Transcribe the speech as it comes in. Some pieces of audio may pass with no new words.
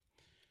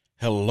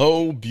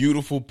Hello,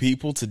 beautiful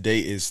people. Today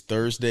is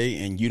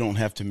Thursday, and you don't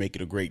have to make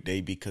it a great day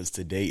because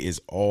today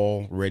is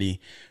already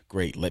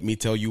great. Let me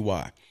tell you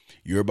why.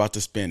 You're about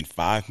to spend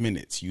 5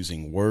 minutes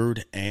using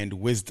word and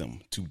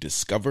wisdom to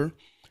discover,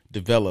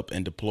 develop,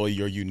 and deploy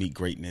your unique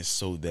greatness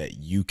so that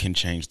you can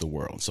change the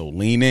world. So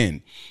lean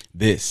in.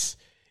 This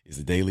is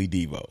the Daily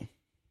Devo.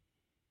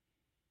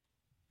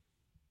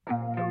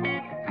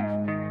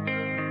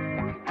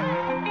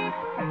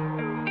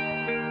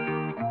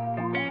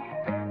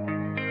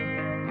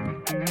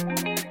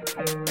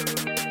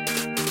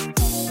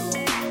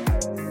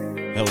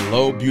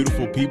 Hello,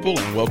 beautiful people,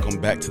 and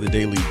welcome back to the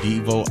Daily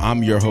Devo.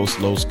 I'm your host,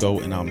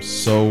 Losco, and I'm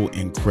so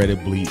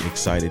incredibly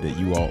excited that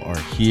you all are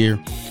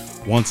here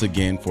once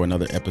again for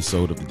another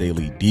episode of the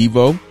Daily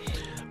Devo.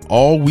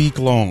 All week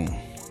long,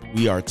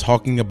 we are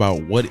talking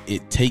about what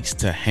it takes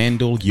to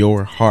handle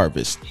your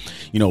harvest.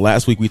 You know,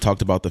 last week we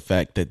talked about the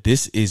fact that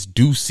this is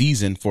due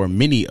season for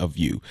many of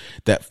you,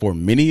 that for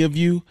many of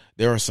you,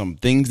 there are some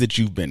things that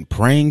you've been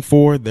praying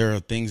for. There are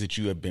things that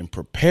you have been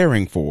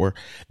preparing for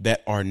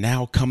that are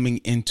now coming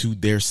into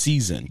their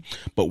season.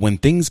 But when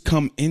things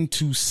come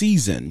into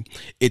season,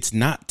 it's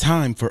not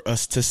time for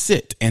us to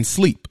sit and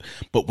sleep.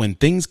 But when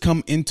things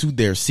come into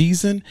their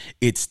season,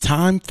 it's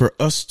time for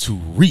us to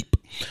reap.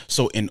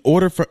 So in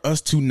order for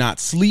us to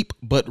not sleep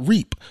but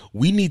reap,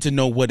 we need to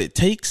know what it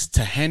takes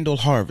to handle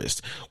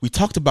harvest. We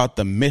talked about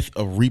the myth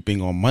of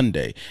reaping on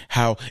Monday,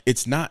 how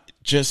it's not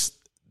just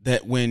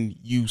that when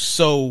you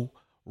sow,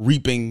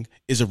 reaping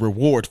is a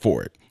reward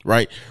for it,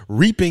 right?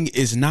 Reaping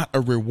is not a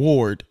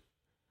reward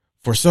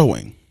for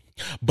sowing,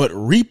 but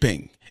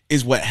reaping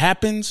is what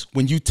happens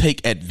when you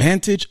take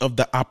advantage of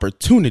the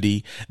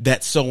opportunity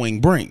that sowing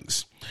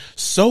brings.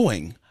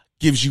 Sowing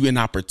gives you an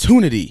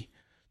opportunity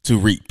to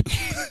reap.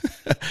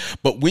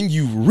 But when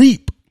you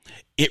reap,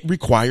 it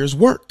requires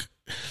work.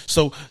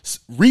 So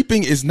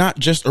reaping is not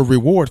just a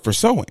reward for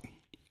sowing,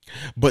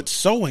 but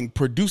sowing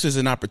produces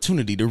an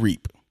opportunity to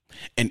reap.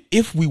 And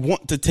if we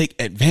want to take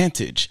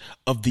advantage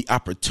of the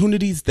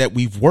opportunities that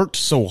we've worked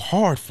so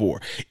hard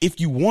for, if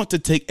you want to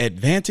take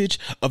advantage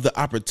of the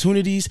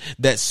opportunities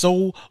that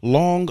so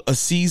long a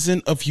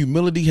season of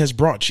humility has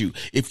brought you,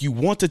 if you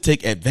want to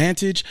take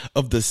advantage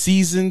of the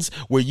seasons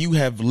where you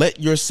have let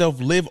yourself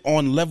live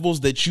on levels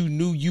that you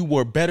knew you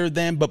were better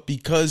than, but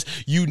because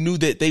you knew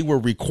that they were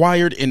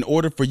required in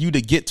order for you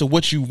to get to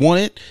what you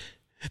wanted,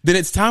 then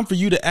it's time for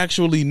you to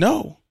actually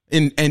know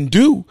and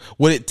do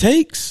what it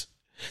takes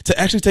to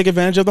actually take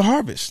advantage of the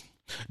harvest.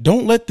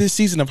 Don't let this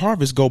season of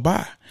harvest go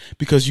by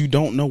because you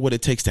don't know what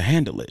it takes to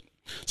handle it.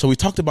 So we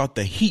talked about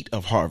the heat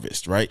of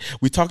harvest, right?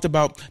 We talked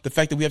about the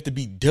fact that we have to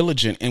be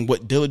diligent and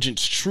what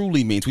diligence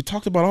truly means. We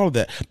talked about all of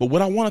that. But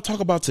what I want to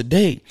talk about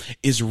today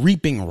is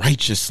reaping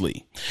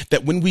righteously.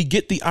 That when we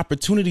get the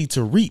opportunity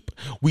to reap,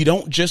 we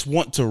don't just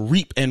want to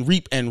reap and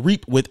reap and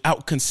reap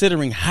without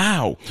considering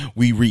how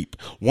we reap.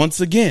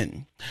 Once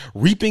again,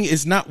 reaping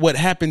is not what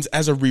happens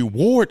as a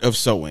reward of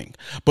sowing,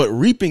 but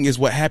reaping is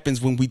what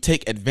happens when we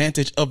take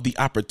advantage of the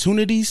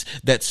opportunities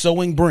that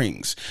sowing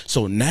brings.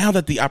 So now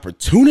that the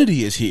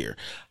opportunity is here,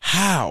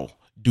 how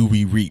do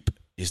we reap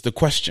is the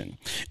question.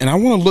 And I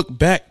want to look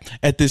back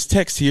at this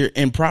text here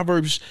in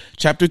Proverbs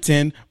chapter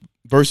 10,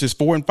 verses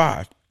 4 and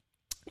 5.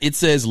 It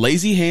says,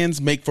 lazy hands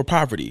make for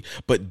poverty,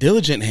 but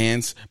diligent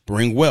hands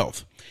bring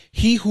wealth.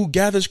 He who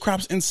gathers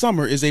crops in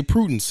summer is a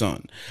prudent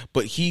son,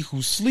 but he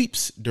who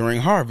sleeps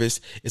during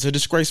harvest is a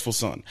disgraceful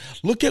son.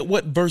 Look at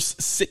what verse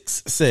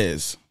 6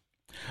 says.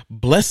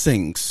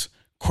 Blessings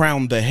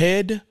crown the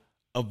head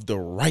of the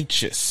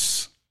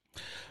righteous.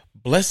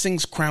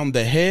 Blessings crown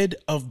the head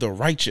of the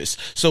righteous.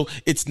 So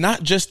it's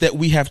not just that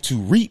we have to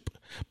reap,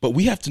 but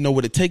we have to know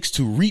what it takes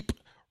to reap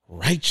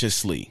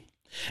righteously.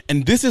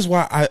 And this is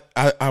why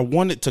I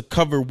wanted to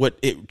cover what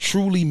it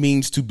truly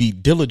means to be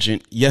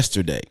diligent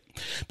yesterday,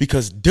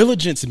 because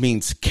diligence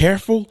means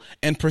careful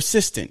and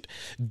persistent.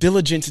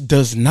 Diligence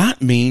does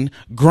not mean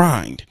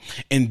grind.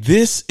 And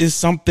this is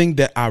something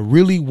that I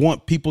really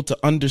want people to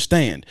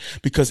understand,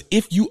 because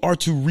if you are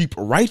to reap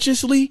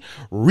righteously,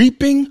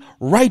 reaping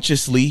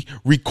righteously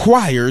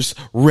requires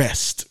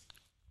rest.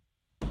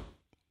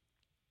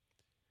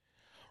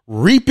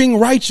 Reaping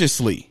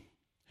righteously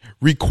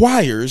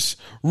requires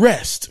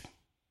rest.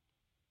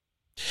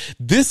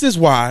 This is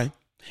why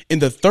in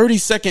the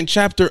 32nd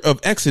chapter of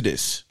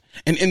Exodus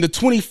and in the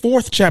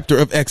 24th chapter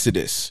of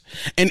Exodus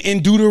and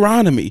in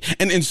Deuteronomy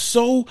and in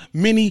so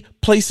many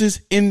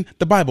places in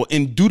the Bible,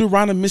 in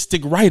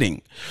Deuteronomistic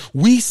writing,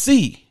 we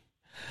see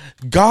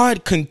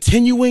God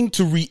continuing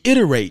to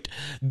reiterate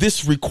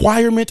this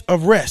requirement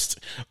of rest.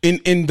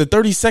 In the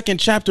 32nd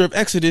chapter of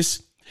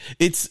Exodus,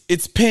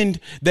 it's penned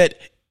that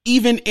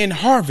even in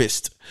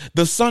harvest,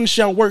 the sun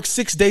shall work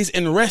 6 days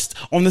and rest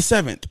on the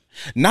seventh.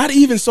 Not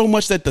even so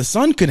much that the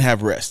sun can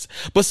have rest,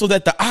 but so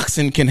that the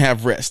oxen can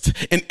have rest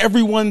and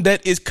everyone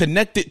that is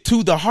connected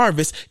to the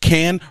harvest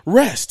can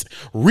rest.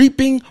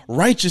 Reaping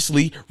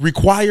righteously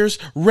requires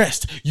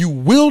rest. You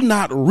will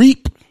not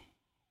reap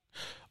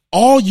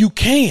all you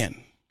can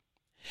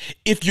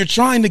if you're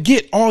trying to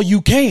get all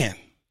you can.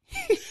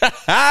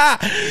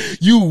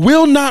 You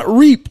will not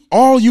reap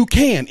all you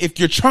can if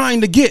you're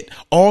trying to get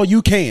all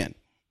you can.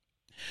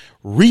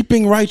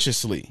 Reaping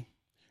righteously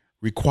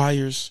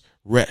requires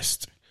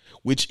rest,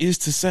 which is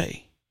to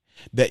say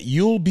that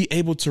you'll be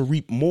able to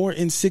reap more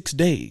in 6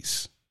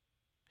 days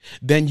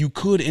than you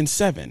could in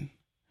 7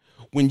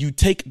 when you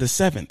take the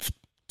 7th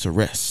to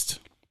rest.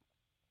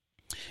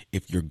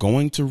 If you're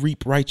going to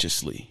reap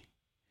righteously,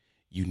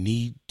 you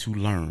need to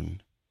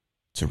learn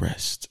to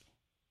rest.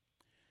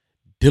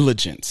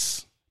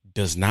 Diligence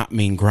does not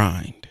mean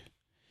grind.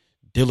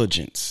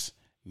 Diligence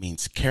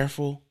means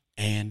careful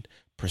and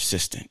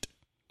persistent.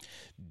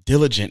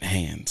 Diligent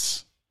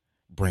hands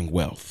bring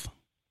wealth.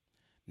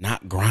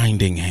 Not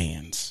grinding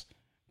hands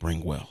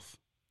bring wealth.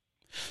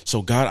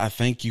 So God, I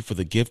thank you for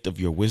the gift of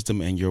your wisdom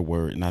and your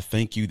word. And I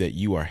thank you that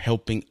you are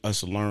helping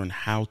us learn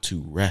how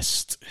to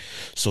rest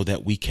so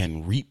that we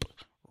can reap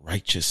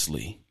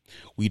righteously.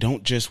 We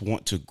don't just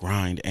want to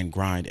grind and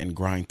grind and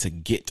grind to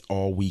get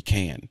all we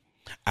can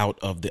out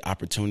of the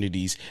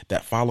opportunities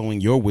that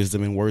following your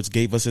wisdom and words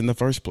gave us in the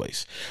first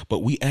place. But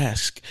we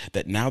ask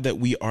that now that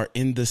we are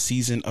in the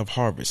season of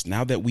harvest,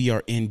 now that we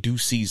are in due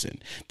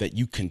season, that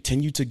you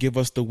continue to give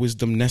us the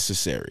wisdom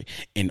necessary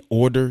in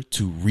order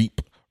to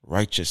reap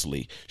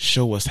righteously.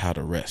 Show us how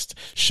to rest.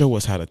 Show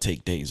us how to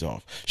take days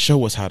off.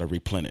 Show us how to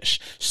replenish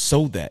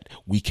so that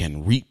we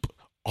can reap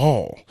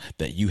all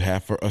that you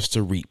have for us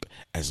to reap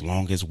as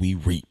long as we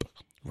reap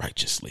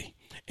righteously.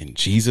 In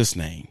Jesus'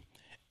 name,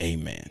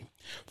 amen.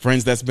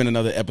 Friends, that's been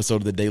another episode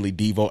of the Daily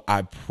Devo.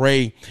 I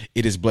pray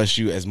it has blessed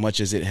you as much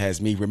as it has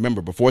me.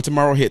 Remember, before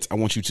tomorrow hits, I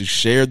want you to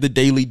share the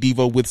Daily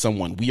Devo with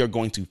someone. We are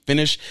going to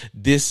finish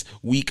this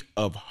week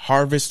of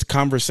harvest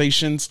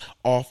conversations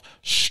off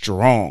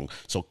strong.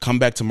 So come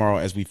back tomorrow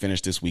as we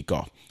finish this week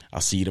off. I'll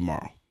see you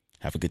tomorrow.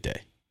 Have a good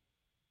day.